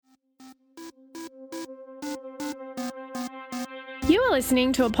You are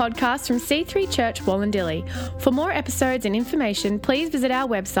listening to a podcast from C3 Church Wallandilly. For more episodes and information, please visit our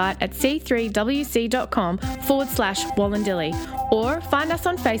website at c3wc.com/Wallandilly or find us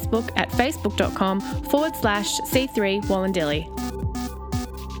on Facebook at facebook.com/C3 Wallandilly.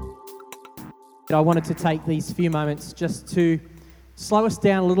 I wanted to take these few moments just to slow us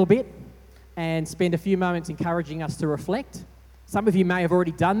down a little bit and spend a few moments encouraging us to reflect. Some of you may have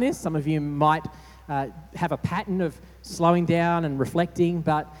already done this. Some of you might have a pattern of slowing down and reflecting,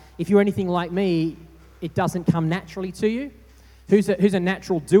 but if you're anything like me, it doesn't come naturally to you. Who's a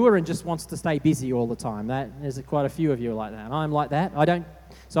natural doer and just wants to stay busy all the time? There's quite a few of you like that. I'm like that.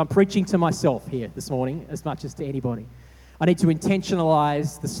 So I'm preaching to myself here this morning as much as to anybody. I need to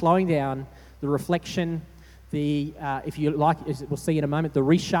intentionalize the slowing down, the reflection, if you like, as we'll see in a moment, the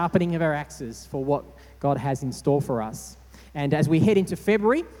resharpening of our axes for what God has in store for us. And as we head into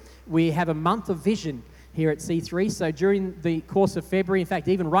February, we have a month of vision here at C3. So during the course of February, in fact,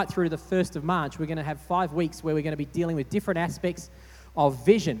 even right through to the 1st of March, we're going to have 5 weeks where we're going to be dealing with different aspects of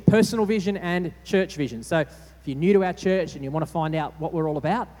vision, personal vision and church vision. So if you're new to our church and you want to find out what we're all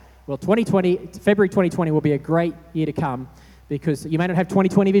about, well, February 2020 will be a great year to come, because you may not have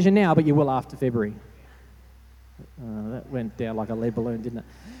 2020 vision now, but you will after February. That went down like a lead balloon, didn't it?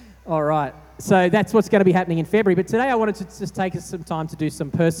 All right, so that's what's going to be happening in February. But today I wanted to just take us some time to do some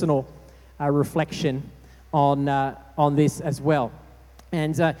personal reflection on this as well.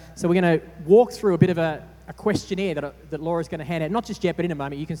 And so we're going to walk through a bit of a questionnaire that Laura's going to hand out, not just yet, but in a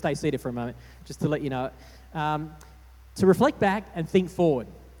moment. You can stay seated for a moment, just to let you know, to reflect back and think forward.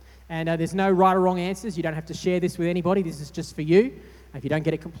 And there's no right or wrong answers. You don't have to share this with anybody. This is just for you. If you don't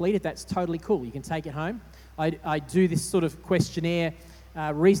get it completed, that's totally cool. You can take it home. I do this sort of questionnaire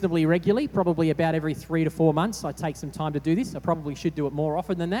reasonably regularly, probably about every 3 to 4 months. I take some time to do this. I probably should do it more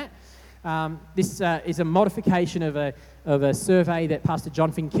often than that. This is a modification of a survey that Pastor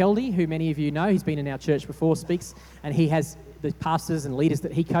John Finkeldy, who many of you know, he's been in our church before, speaks, and he has the pastors and leaders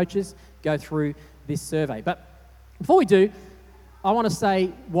that he coaches go through this survey. But before we do, I want to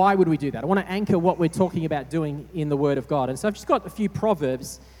say, why would we do that? I want to anchor what we're talking about doing in the Word of God. And so I've just got a few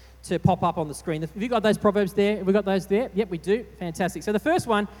Proverbs to pop up on the screen. Have you got those Proverbs there? Have we got those there? Yep, we do. Fantastic. So the first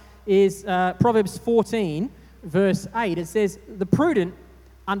one is Proverbs 14, verse 8. It says, "The prudent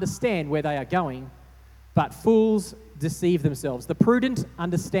understand where they are going, but fools deceive themselves." The prudent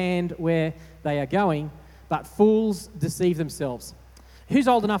understand where they are going, but fools deceive themselves. Who's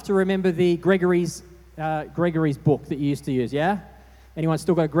old enough to remember the Gregory's book that you used to use, yeah? Anyone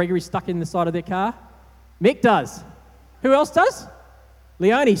still got a Gregory stuck in the side of their car? Mick does. Who else does?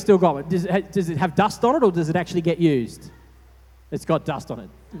 Leonie still got it. Does it have dust on it, or does it actually get used? It's got dust on it.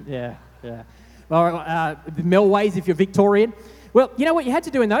 Yeah. Well, the Melways, if you're Victorian. Well, you know what you had to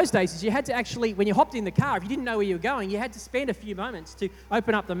do in those days is you had to actually, when you hopped in the car, if you didn't know where you were going, you had to spend a few moments to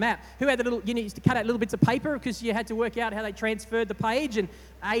open up the map. Who had you used to cut out little bits of paper because you had to work out how they transferred the page, and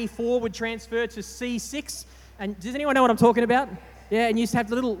A4 would transfer to C6. And does anyone know what I'm talking about? Yeah, and you used to have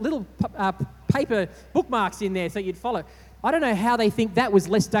the little paper bookmarks in there so you'd follow. I don't know how they think that was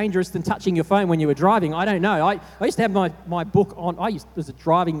less dangerous than touching your phone when you were driving. I don't know. I used to have my book on. Was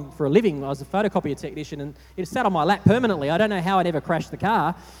driving for a living. I was a photocopier technician, and it sat on my lap permanently. I don't know how I'd ever crashed the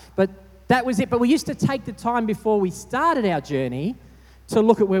car, but that was it. But we used to take the time before we started our journey to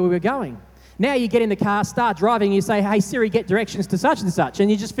look at where we were going. Now you get in the car, start driving, and you say, "Hey Siri, get directions to such and such," and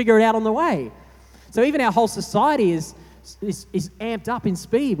you just figure it out on the way. So even our whole society is amped up in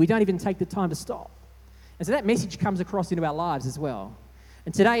speed. We don't even take the time to stop. And so that message comes across into our lives as well.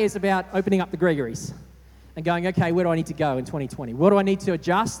 And today is about opening up the Gregories and going, okay, where do I need to go in 2020? What do I need to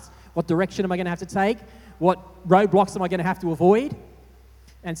adjust? What direction am I going to have to take? What roadblocks am I going to have to avoid?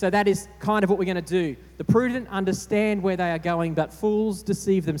 And so that is kind of what we're going to do. The prudent understand where they are going, but fools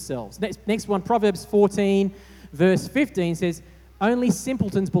deceive themselves. Next one, Proverbs 14, verse 15 says, "Only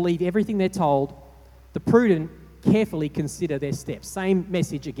simpletons believe everything they're told. The prudent carefully consider their steps." Same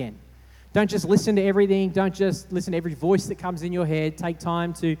message again. Don't just listen to everything. Don't just listen to every voice that comes in your head. Take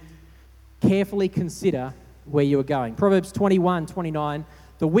time to carefully consider where you are going. Proverbs 21:29,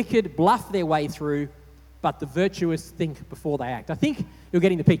 "The wicked bluff their way through, but the virtuous think before they act." I think you're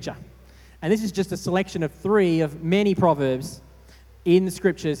getting the picture. And this is just a selection of 3 of many proverbs in the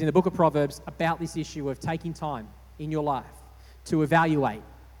scriptures, in the book of Proverbs, about this issue of taking time in your life to evaluate,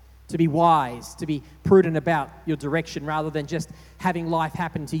 to be wise, to be prudent about your direction rather than just having life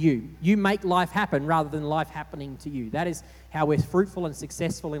happen to you. You make life happen rather than life happening to you. That is how we're fruitful and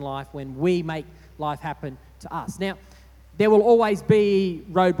successful in life, when we make life happen to us. Now, there will always be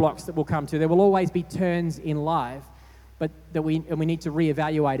roadblocks that we'll come to. There will always be turns in life, but we need to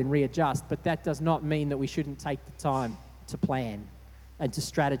reevaluate and readjust. But that does not mean that we shouldn't take the time to plan, and to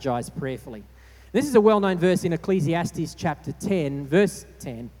strategize prayerfully. This is a well-known verse in Ecclesiastes chapter 10, verse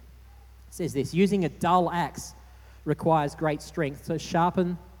 10. It says this: using a dull axe requires great strength to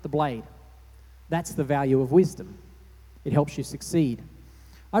sharpen the blade. That's the value of wisdom. It helps you succeed.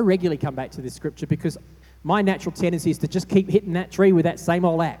 I regularly come back to this scripture because my natural tendency is to just keep hitting that tree with that same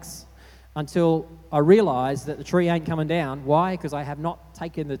old axe until I realize that the tree ain't coming down. Why? Because I have not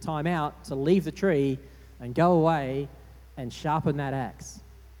taken the time out to leave the tree and go away and sharpen that axe.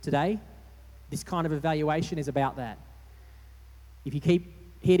 Today, this kind of evaluation is about that. If you keep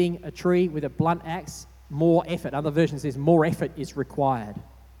hitting a tree with a blunt axe, more effort. Other versions says more effort is required.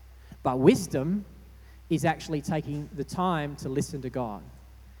 But wisdom is actually taking the time to listen to God.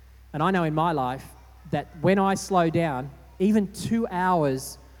 And I know in my life that when I slow down, even 2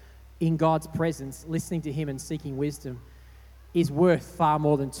 hours in God's presence, listening to Him and seeking wisdom, is worth far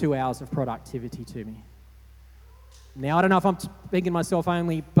more than 2 hours of productivity to me. Now, I don't know if I'm speaking myself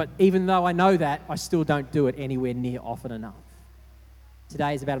only, but even though I know that, I still don't do it anywhere near often enough.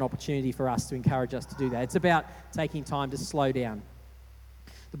 Today is about an opportunity for us to encourage us to do that. It's about taking time to slow down.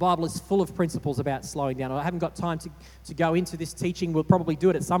 The Bible is full of principles about slowing down. I haven't got time to go into this teaching. We'll probably do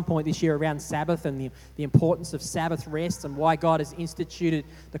it at some point this year around Sabbath and the importance of Sabbath rest and why God has instituted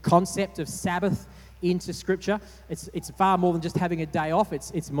the concept of Sabbath into Scripture. It's far more than just having a day off.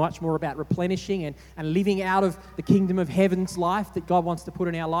 It's much more about replenishing and living out of the kingdom of heaven's life that God wants to put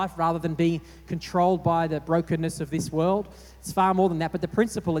in our life rather than being controlled by the brokenness of this world. It's far more than that, but the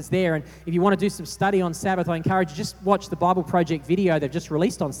principle is there. And if you want to do some study on Sabbath, I encourage you just watch the Bible Project video they've just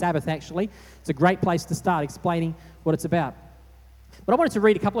released on Sabbath, actually. It's a great place to start explaining what it's about. But I wanted to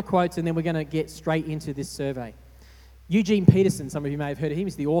read a couple of quotes and then we're going to get straight into this survey. Eugene Peterson, some of you may have heard of him,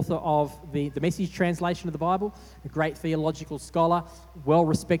 is the author of the Message translation of the Bible, a great theological scholar,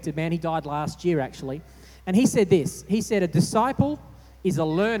 well-respected man. He died last year, actually. And he said this. He said, a disciple is a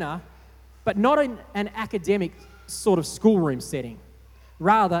learner, but not in an academic sort of schoolroom setting,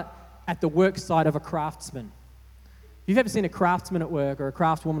 rather at the work site of a craftsman. If you've ever seen a craftsman at work or a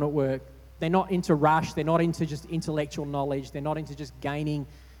craftswoman at work, they're not into rush, they're not into just intellectual knowledge, they're not into just gaining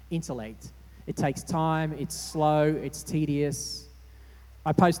intellect. It takes time, it's slow, it's tedious.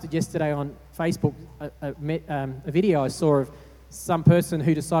 I posted yesterday on Facebook a video I saw of some person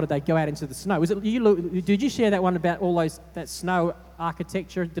who decided they'd go out into the snow. Did you share that one about that snow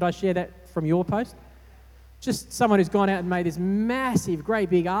architecture? Did I share that from your post? Just someone who's gone out and made this massive, great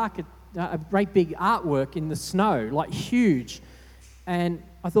big artwork in the snow, like huge. And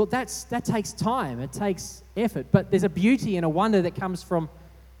I thought that takes time, it takes effort. But there's a beauty and a wonder that comes from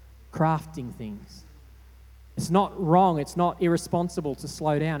crafting things. It's not wrong, it's not irresponsible to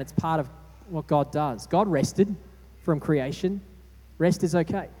slow down. It's part of what God does. God rested from creation. Rest is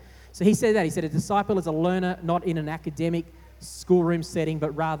okay. So he said that. He said a disciple is a learner not in an academic schoolroom setting,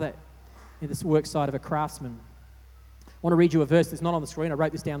 but rather in this work site of a craftsman. I want to read you a verse that's not on the screen. I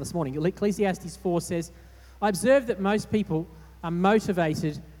wrote this down this morning. Ecclesiastes 4 says, I observe that most people are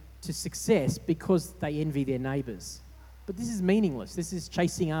motivated to success because they envy their neighbours. But this is meaningless. This is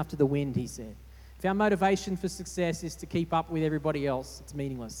chasing after the wind, he said. If our motivation for success is to keep up with everybody else, it's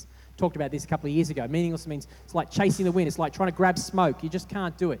meaningless. Talked about this a couple of years ago. Meaningless means it's like chasing the wind. It's like trying to grab smoke. You just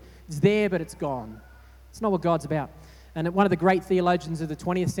can't do it. It's there, but it's gone. It's not what God's about. And one of the great theologians of the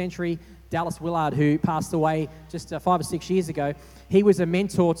 20th century, Dallas Willard, who passed away just 5 or 6 years ago, he was a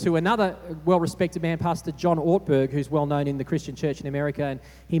mentor to another well-respected man, Pastor John Ortberg, who's well-known in the Christian church in America, and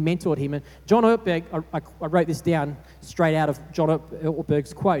he mentored him. And John Ortberg, I wrote this down straight out of John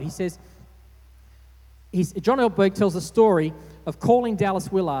Ortberg's quote. He says, John Ortberg tells a story of calling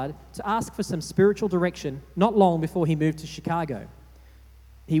Dallas Willard to ask for some spiritual direction not long before he moved to Chicago.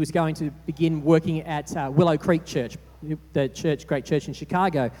 He was going to begin working at Willow Creek Church, the great church in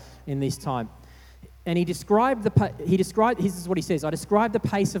Chicago in this time. And he described, this is what he says, I described the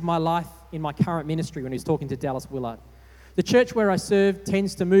pace of my life in my current ministry when he was talking to Dallas Willard. The church where I serve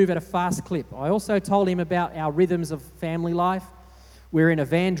tends to move at a fast clip. I also told him about our rhythms of family life. We're in a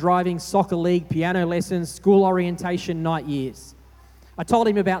van driving, soccer league, piano lessons, school orientation, night years. I told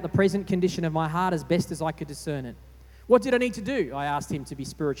him about the present condition of my heart as best as I could discern it. What did I need to do? I asked him to be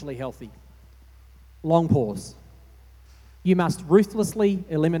spiritually healthy. Long pause. You must ruthlessly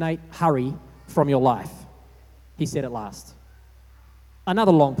eliminate hurry from your life, he said at last.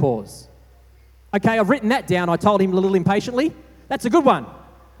 Another long pause. Okay, I've written that down, I told him a little impatiently. That's a good one.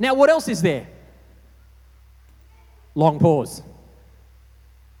 Now what else is there? Long pause.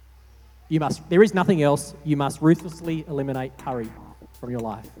 There is nothing else. You must ruthlessly eliminate hurry from your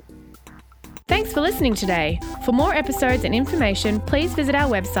life. Thanks for listening today. For more episodes and information, please visit our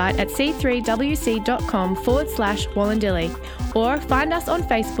website at c3wc.com/Wallandilly or find us on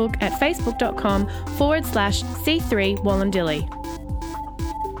Facebook at facebook.com/C3 Wallandilly.